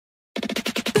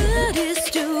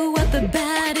what the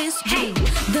baddest do.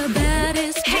 The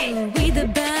baddest do, we the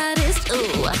baddest,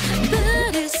 ooh.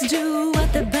 Baddest do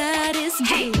what the baddest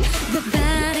do. The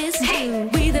baddest do,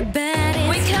 we the baddest.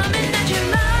 We coming at your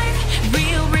life,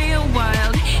 real, real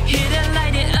wild. Here to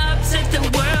light it up, set the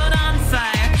world on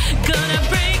fire. Gonna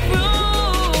break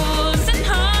rules and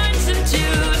hearts and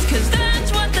twos, cause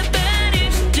that's what the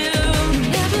baddest do.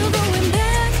 Never going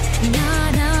back,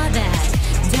 nah, nah, that.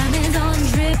 Diamonds on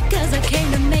drip, cause I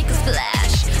came to make a splash.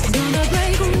 Gonna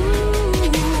break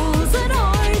rules and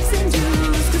hearts and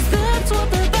twos, cause that's what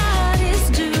the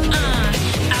baddest do.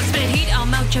 I spit heat, I'll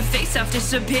melt your face off,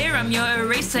 disappear. I'm your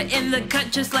eraser, in the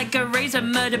cut just like a razor.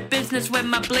 Murder business with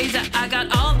my blazer. I got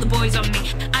all the boys on me,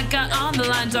 I got all the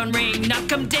lines on ring.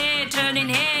 Knock 'em dead, turning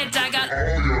heads, I got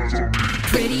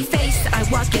Pretty face, I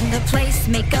walk in the place,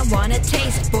 make 'em wanna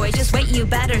taste. Boy, just wait, you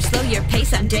better slow your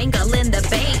pace. I'm dangling the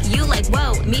bait. You like,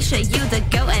 whoa, Misha, you the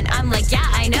go, and I'm like, yeah,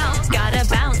 I know. Gotta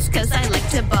bounce, cause I like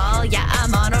to ball. Yeah,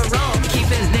 I'm on a roll. keep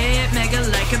it lit, mega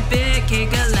like a big, kick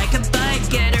it like a bike,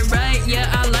 get it right, yeah,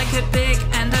 I like it big,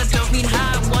 and I don't mean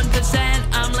high, 1%,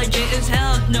 I'm legit as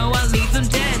hell, no, I leave them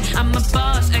dead, I'm a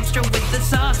boss, extra with the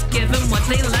sauce, give them what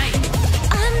they like.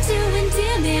 I'm doing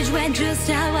damage when just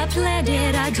how I planned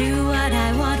it. I do what I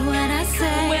want when I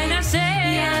say,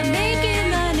 yeah, I'm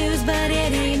making the news, but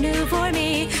it ain't new for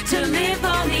me to live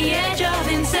on the edge of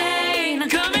insane.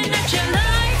 Coming at your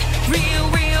life, real,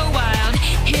 real wild,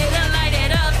 here to light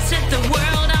it up, set the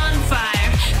world on fire,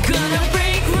 gonna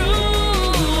break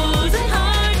rules and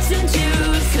hearts and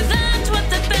twos, cause that's what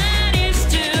the baddest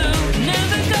do.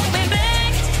 Never going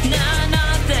back, nah,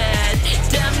 not that.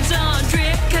 Diamonds on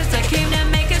drip, cause I came to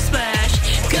make a splash.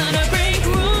 Gonna break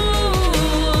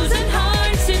rules and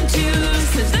hearts and twos,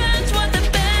 cause that's what the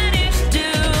baddest do.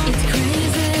 It's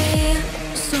crazy.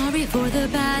 Sorry for the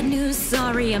bad news.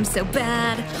 Sorry, I'm so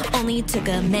bad. Only took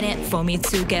a minute for me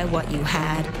to get what you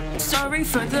had. Sorry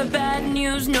for the bad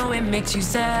news, no, it makes you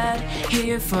sad.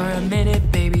 Here for a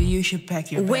minute, baby, you should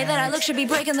pack your The way that I bags. look should be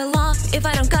breaking the law. If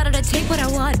I don't got it, I take what I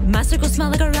want. My circles smell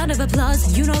like a round of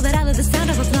applause. You know that I love the sound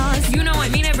of applause. You know I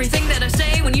mean everything that I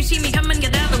say. When you see me come and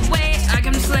get out of the way, I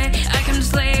come to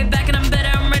slay, back and I'm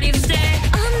better, I'm ready to stay.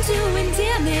 I'm doing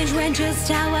damage when just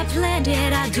how I planned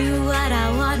it. I do what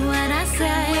I want when I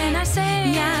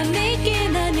say, yeah, I'm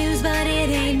making the news, but it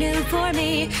ain't new for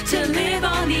me to live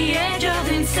on the edge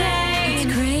of insane.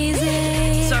 It's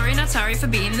crazy. Sorry, not sorry for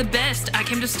being the best. I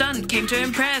came to stun, came to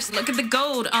impress. Look at the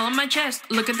gold all on my chest.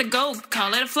 Look at the gold,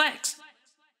 call it a flex.